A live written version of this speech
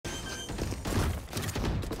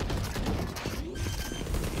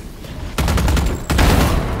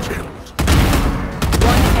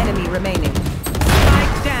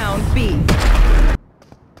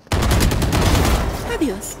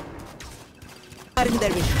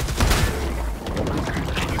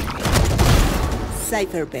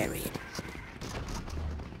Cypher buried.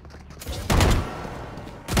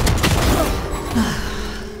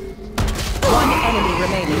 One enemy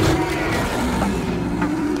remaining.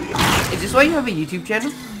 Is this why you have a YouTube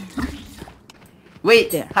channel?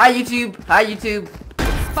 Wait, hi YouTube, hi YouTube.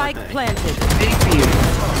 Spike planted. Big for you.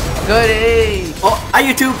 Good A. Oh, hi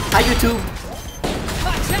YouTube, hi YouTube.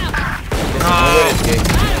 Oh,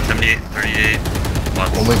 78, 38.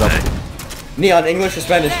 Oh my god. Neon, English or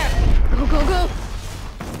Spanish? Go, go, go.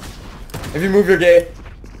 If you move, you're gay.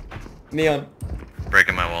 Neon.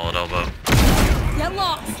 Breaking my wall at elbow. Get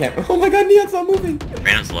lost. You can't. Oh my god, Neon's not moving.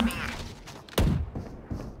 Random's left.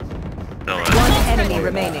 One enemy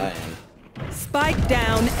remaining. Spike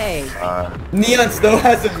down A. Neon still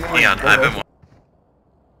hasn't moved. Neon, I've been.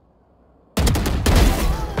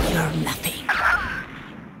 You're nothing.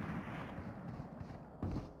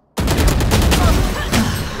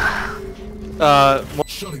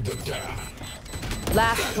 Shutting them down.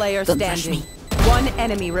 Last player Don't rush standing. me. One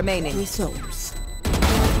enemy remaining. Resource.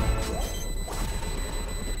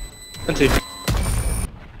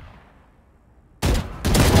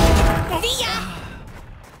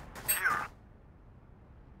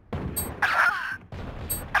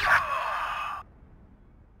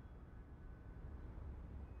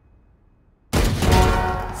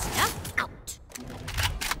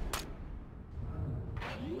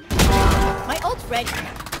 My ult's ready.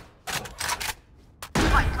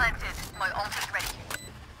 Spike planted. My ult is ready.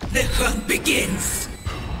 The hunt begins.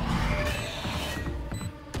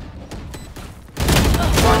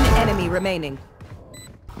 One enemy remaining.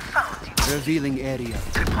 Revealing area.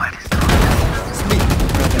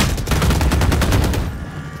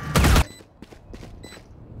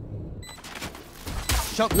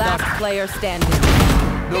 Last player standing. No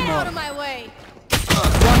Get more. out of my way.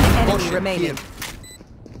 One enemy Bullshit remaining. here.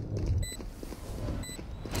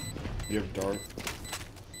 You have dart.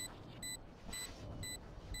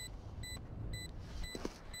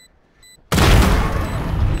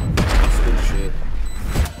 That's good shit.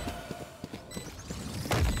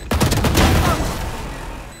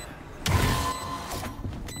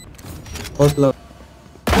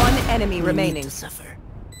 One enemy remaining. Suffer.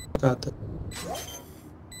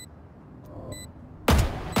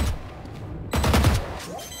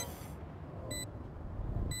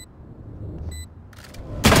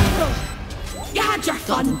 You had your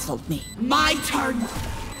fun. Don't insult me. My turn.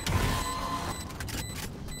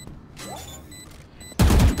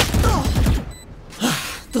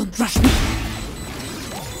 Don't rush me.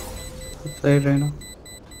 Play Reyna.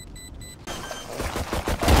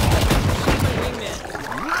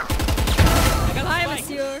 Hi,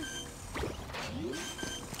 monsieur.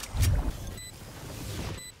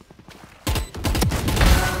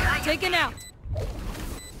 Taken out.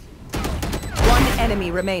 One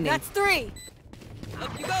enemy remaining. That's three.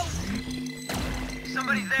 Up you go.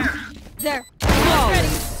 Somebody's there. There.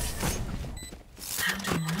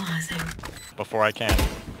 Before I can.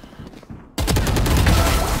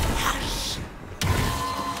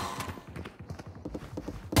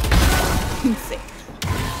 Insane.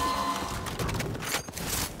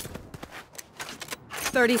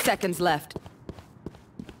 30 seconds left.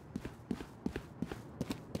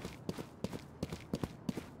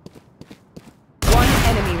 One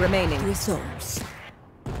enemy remaining. Resource.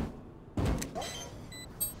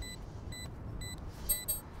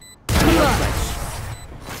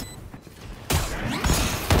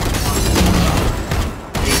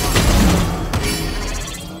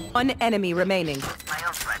 One enemy remaining.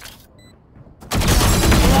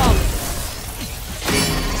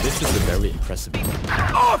 This is a very impressive one.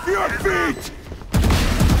 Off your feet!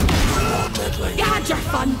 You had your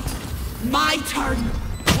fun. My turn.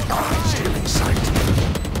 Still in sight.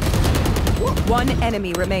 One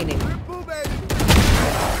enemy remaining.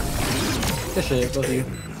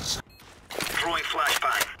 Throwing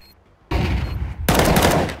flashbang.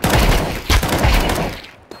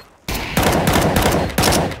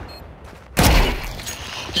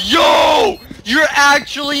 Yo! You're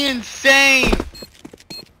actually insane!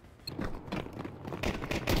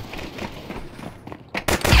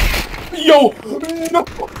 Yo! No!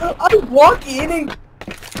 I walk in and...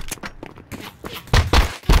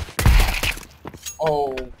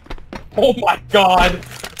 Oh. Oh my god!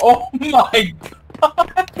 Oh my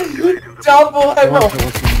god! Double head!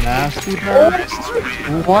 Nasty, bro.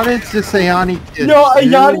 What is this Ayani kid? No,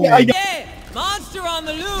 Ayani, Monster on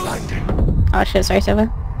the loose! Oh shit, sorry,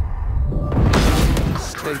 Silva.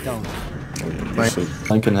 Stay down.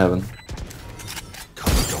 Link in heaven.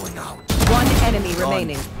 Going out. One enemy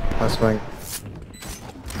remaining. That's right.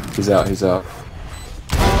 He's out, he's out.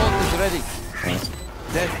 ready.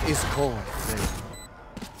 Death is cold. Ready.